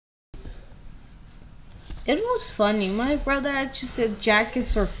It was funny. My brother actually said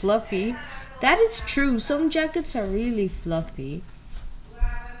jackets are fluffy. That is true. Some jackets are really fluffy.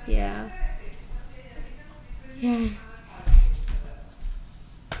 Yeah. Yeah.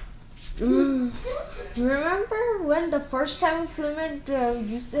 Mm. Remember when the first time we filmed it,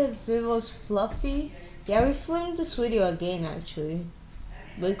 you said it was fluffy? Yeah, we filmed this video again actually.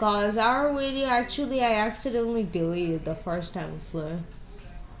 Because our video actually I accidentally deleted the first time we filmed.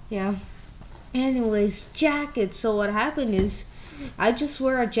 Yeah. Anyways, jacket. So what happened is I just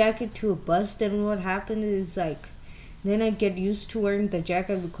wear a jacket to a bus. Then what happened is like, then I get used to wearing the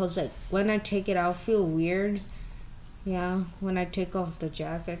jacket because like when I take it out, I feel weird. Yeah, when I take off the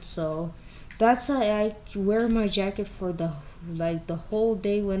jacket. So that's why I wear my jacket for the whole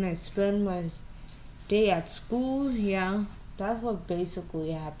day when I spend my day at school. Yeah, that's what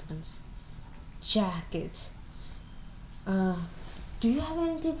basically happens. Jackets. Uh, do you have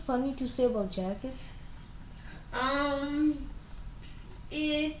anything funny to say about jackets? Um,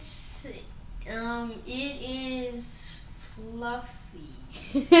 it's it is fluffy.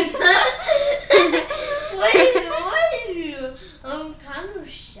 What? I'm kind of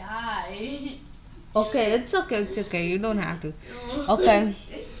shy. Okay, it's okay. It's okay. You don't have to. Okay.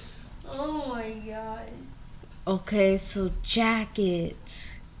 Oh my god. Okay, so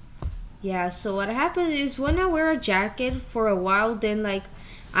jackets. Yeah, so what happened is when I wear a jacket for a while, then like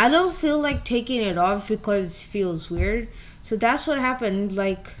I don't feel like taking it off because it feels weird. So that's what happened.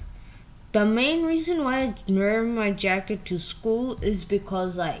 Like the main reason why I wear my jacket to school is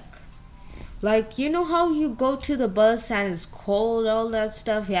because like you know how you go to the bus and it's cold, all that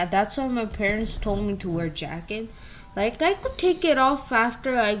stuff. Yeah, that's why my parents told me to wear jacket. Like I could take it off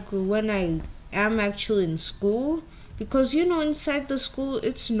after like when I am actually in school because you know inside the school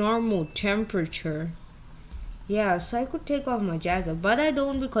it's normal temperature. Yeah, so I could take off my jacket, but I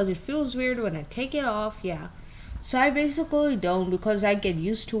don't because it feels weird when I take it off. Yeah. So I basically don't because I get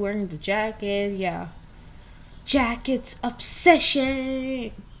used to wearing the jacket. Yeah. Jackets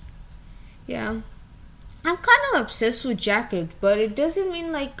obsession. Yeah. I'm kind of obsessed with jacket, but it doesn't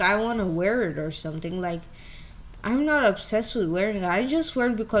mean like I want to wear it or something. Like I'm not obsessed with wearing it. I just wear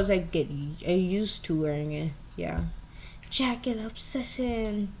it because I used to wearing it. Yeah. Jacket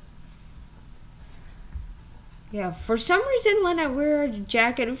obsession. Yeah, for some reason when I wear a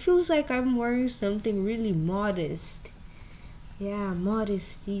jacket, it feels like I'm wearing something really modest. Yeah,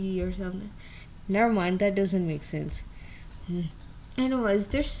 modesty or something. Never mind, that doesn't make sense. Anyways,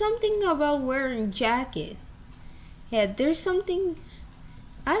 there's something about wearing jacket. Yeah, there's something,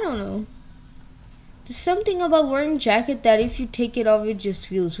 I don't know. There's something about wearing jacket that if you take it off, it just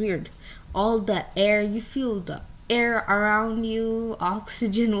feels weird. All the air, you feel the air around you,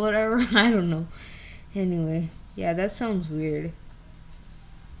 oxygen, whatever. I don't know. Anyway, yeah, that sounds weird.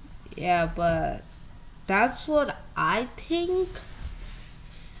 Yeah, but that's what I think.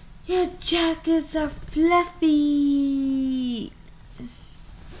 Yeah, jackets are fluffy.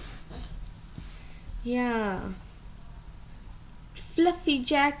 Yeah. Fluffy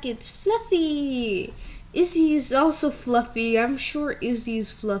jackets, fluffy. Izzy is also fluffy. I'm sure Izzy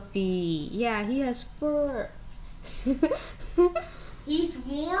is fluffy. Yeah, he has fur. He's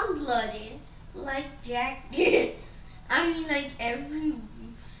warm-blooded, like Jack. I mean, like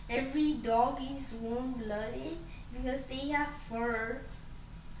every dog is warm-blooded because they have fur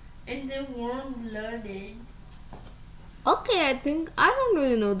and they're warm-blooded. Okay, I don't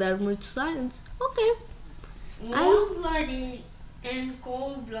really know that much science. Okay. Warm-blooded and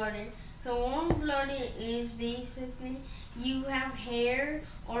cold-blooded. So warm-blooded is basically you have hair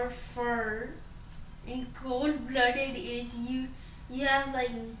or fur, and cold-blooded is you have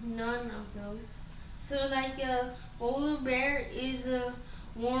like none of those. So like a polar bear is a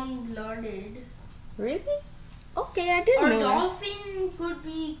warm-blooded. Really? Okay, I didn't Or know that. dolphin could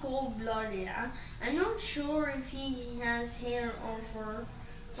be cold-blooded. I'm not sure if he has hair or fur.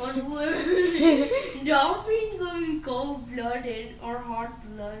 Or whoever. Dolphin could be cold-blooded or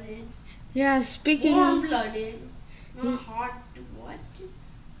hot-blooded. Yeah, speaking Warm-blooded. Not hot. What?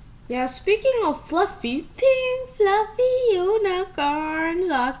 Yeah, speaking of fluffy, pink fluffy unicorns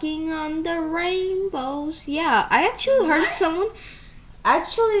walking on the rainbows. Yeah, I actually heard someone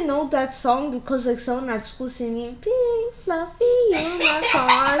actually know that song because like someone at school singing pink fluffy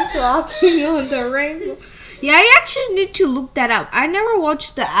unicorns walking on the rainbow. Yeah, I actually need to look that up. I never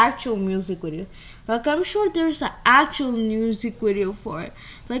watched the actual music video. Like I'm sure there's an actual music video for it.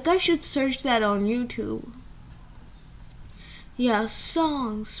 Like I should search that on YouTube. Yeah,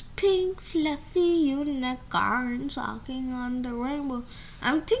 songs. Pink fluffy unicorns walking on the rainbow.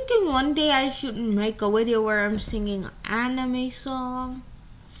 I'm thinking one day I should make a video where I'm singing an anime song.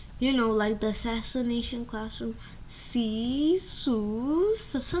 You know, like the assassination classroom. See, su,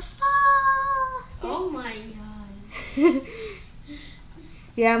 sa, sa, sa. Oh my god.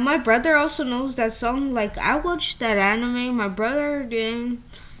 Yeah, my brother also knows that song. Like, I watched that anime. My brother didn't.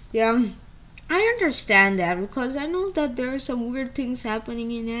 Yeah, I understand that because I know that there are some weird things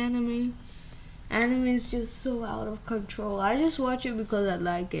happening in anime. Anime is just so out of control. I just watch it because I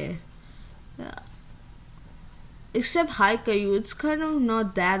like it. Yeah. Except Haikaiu, it's kind of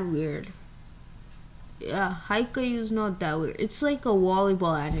not that weird. Yeah, Haikaiu is not that weird. It's like a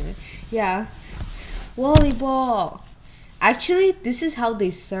volleyball anime. Yeah, volleyball. Actually, this is how they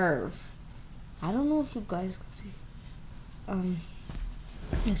serve. I don't know if you guys could see.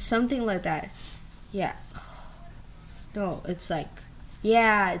 Something like that. Yeah. No, it's like.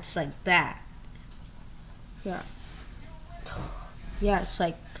 Yeah, it's like that. Yeah. Yeah, it's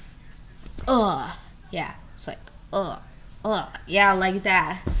like. Yeah, it's like. Yeah, like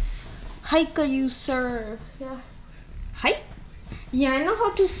that. Haikaiu serve. Yeah. Hai. Yeah, I know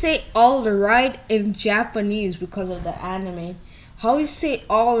how to say all right in Japanese because of the anime. How you say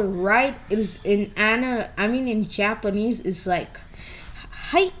all right is in in Japanese is like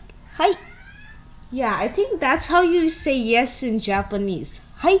hi, hi. Yeah, I think that's how you say yes in Japanese.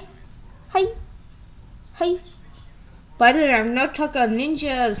 Hi, hi, hi. By the way, I'm not talking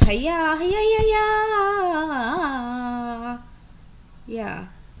ninjas. Hiya, hiya, hiya, hiya. Yeah.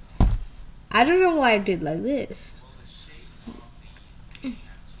 I don't know why I did like this.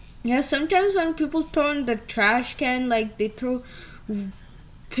 Yeah, sometimes when people throw in the trash can, like they throw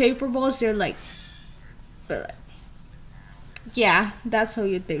paper balls, they're like, yeah, that's how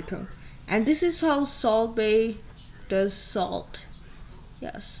they throw. And this is how Salt Bay does salt.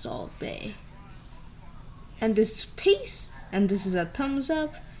 Yeah, Salt Bay. And this is peace, and this is a thumbs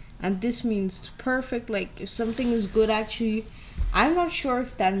up, and this means perfect. Like if something is good, actually, I'm not sure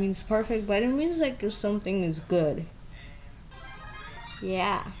if that means perfect, but it means like if something is good.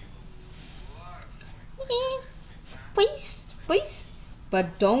 Yeah. Peace, peace.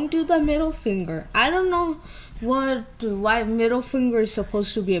 But don't do the middle finger. I don't know why middle finger is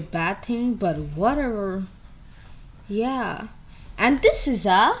supposed to be a bad thing, but whatever. Yeah. And this is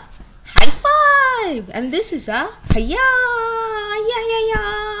a high five. And this is a hiya, yeah, yeah,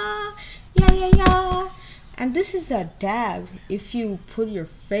 yeah, yeah, yeah, yeah. And this is a dab. If you put your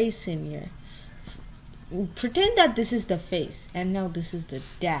face in here, pretend that this is the face, and now this is the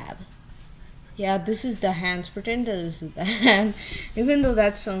dab. Yeah, this is the hands. Pretend that this is the hand. Even though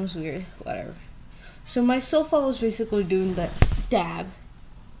that sounds weird. Whatever. So my sofa was basically doing the dab.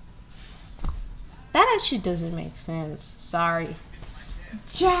 That actually doesn't make sense. Sorry.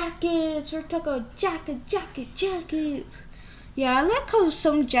 Jackets. We're talking about jackets. Yeah, I like how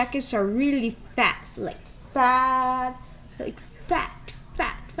some jackets are really fat. Like fat.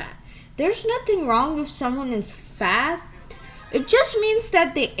 There's nothing wrong if someone is fat. It just means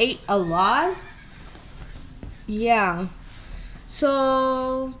that they ate a lot. Yeah.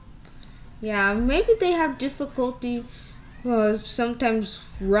 So, yeah, maybe they have difficulty sometimes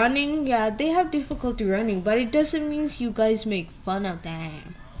running. Yeah, they have difficulty running, but it doesn't mean you guys make fun of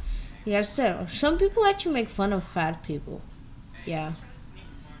them. Yeah, so some people actually make fun of fat people. Yeah.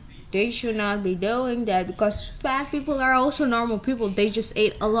 They should not be doing that because fat people are also normal people. They just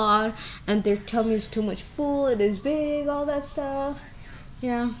ate a lot and their tummy is too much full, it is big, all that stuff.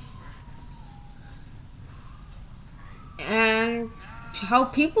 Yeah. And how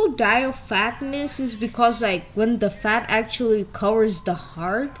people die of fatness is because like when the fat actually covers the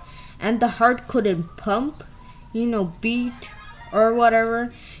heart and the heart couldn't pump, beat or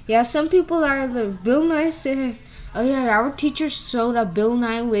whatever. Yeah, some people are like Bill Nye said. Oh yeah, our teacher showed a Bill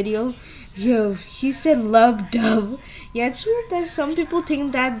Nye video. Yo, he said love dub. Yeah, it's weird that some people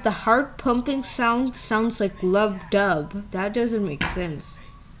think that the heart pumping sound sounds like love dub. That doesn't make sense.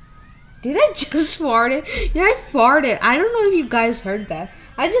 Did I just fart it? Yeah, I farted. I don't know if you guys heard that.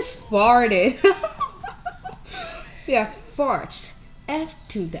 I just farted. Yeah, farts. F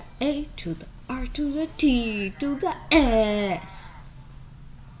to the A to the R to the T to the S.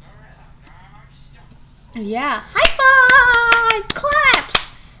 Yeah, high five, claps,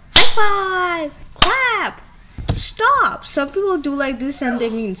 high five, clap, stop. Some people do like this and they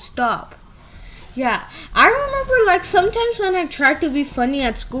mean stop. Yeah, I remember like sometimes when I try to be funny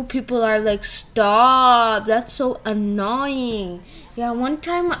at school, people are like, stop, that's so annoying. Yeah, one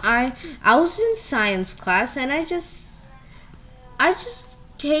time I was in science class and I just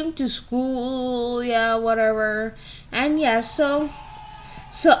came to school, yeah, whatever. And yeah, so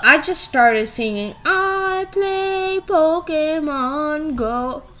I just started singing, I play Pokemon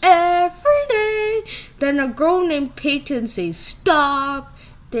Go every day. Then a girl named Peyton says, stop.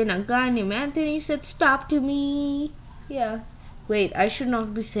 Then a guy named Anthony said stop to me. Yeah. Wait, I should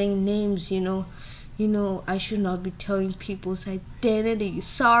not be saying names, you know. I should not be telling people's identity.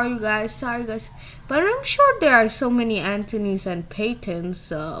 Sorry guys. But I'm sure there are so many Anthonys and Peytons,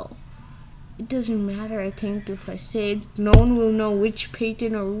 so it doesn't matter, I think, if I say it. No one will know which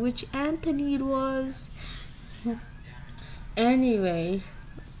Peyton or which Anthony it was. Anyway.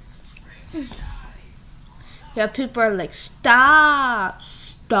 Yeah, people are like, stop.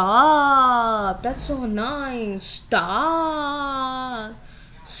 That's so annoying. Stop.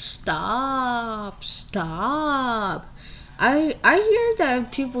 I hear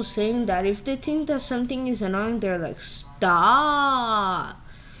that people saying that if they think that something is annoying, they're like, stop.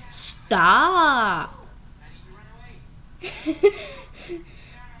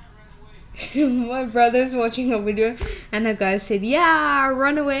 My brother's watching a video and a guy said, yeah,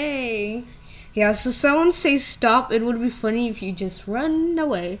 run away. Yeah, so someone says stop. It would be funny if you just run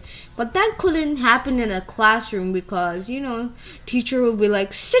away. But that couldn't happen in a classroom because, teacher will be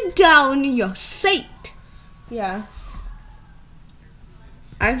like, sit down in your seat. Yeah.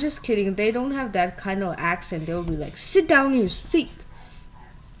 I'm just kidding. They don't have that kind of accent. They'll be like, sit down in your seat.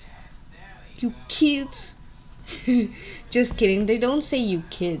 You kids. Just kidding. They don't say you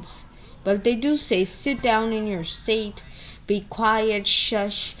kids. But they do say sit down in your seat. Be quiet.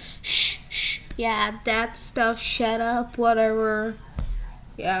 Shush. Shh. Yeah, that stuff. Shut up. Whatever.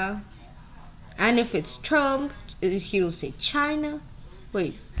 Yeah. And if it's Trump, he'll say China.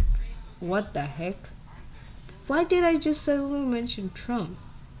 Wait. What the heck? Why did I just suddenly mention Trump?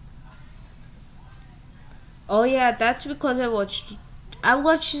 Oh yeah, that's because I was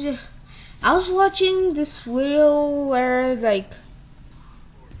watching this video where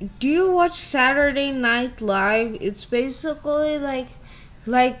do you watch Saturday Night Live? It's basically like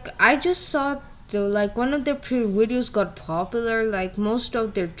I just saw one of their videos got popular. Like most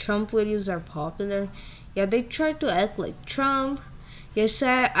of their Trump videos are popular. Yeah, they try to act like Trump. Yes,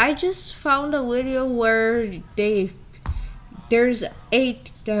 I just found a video where there's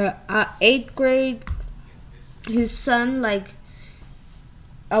eighth grade, his son, like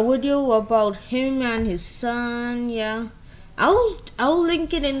a video about him and his son. Yeah, I'll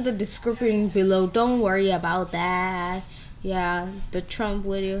link it in the description below. Don't worry about that. Yeah, the Trump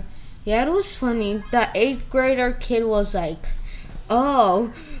video. Yeah, it was funny. The 8th grader kid was like,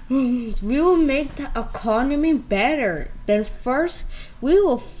 oh, we will make the economy better. Then first, we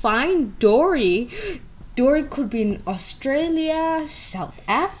will find Dory. Dory could be in Australia, South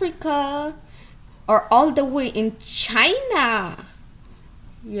Africa, or all the way in China.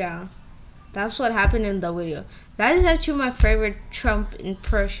 Yeah, that's what happened in the video. That is actually my favorite Trump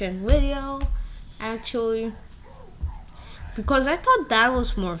impression video, actually. Because I thought that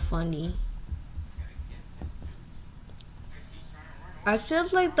was more funny. I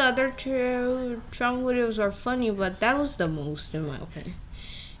felt like the other two Trump videos are funny, but that was the most in my opinion.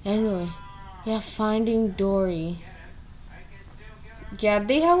 Anyway, yeah, Finding Dory. Yeah,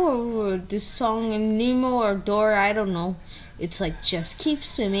 they have this song in Nemo or Dory, I don't know. It's like, just keep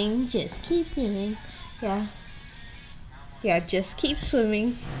swimming, just keep swimming. Yeah. Yeah, just keep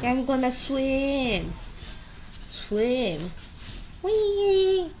swimming. Yeah, I'm gonna swim. Swim.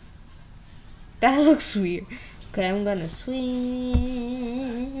 Whee! That looks weird. Okay, I'm gonna swim.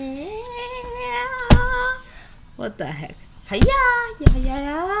 What the heck? Yeah.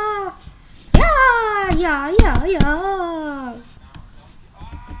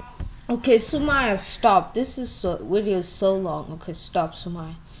 Okay, Sumaya, stop. This video is so long. Okay, stop,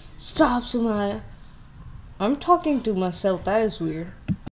 Sumaya. Stop, Sumaya. I'm talking to myself. That is weird.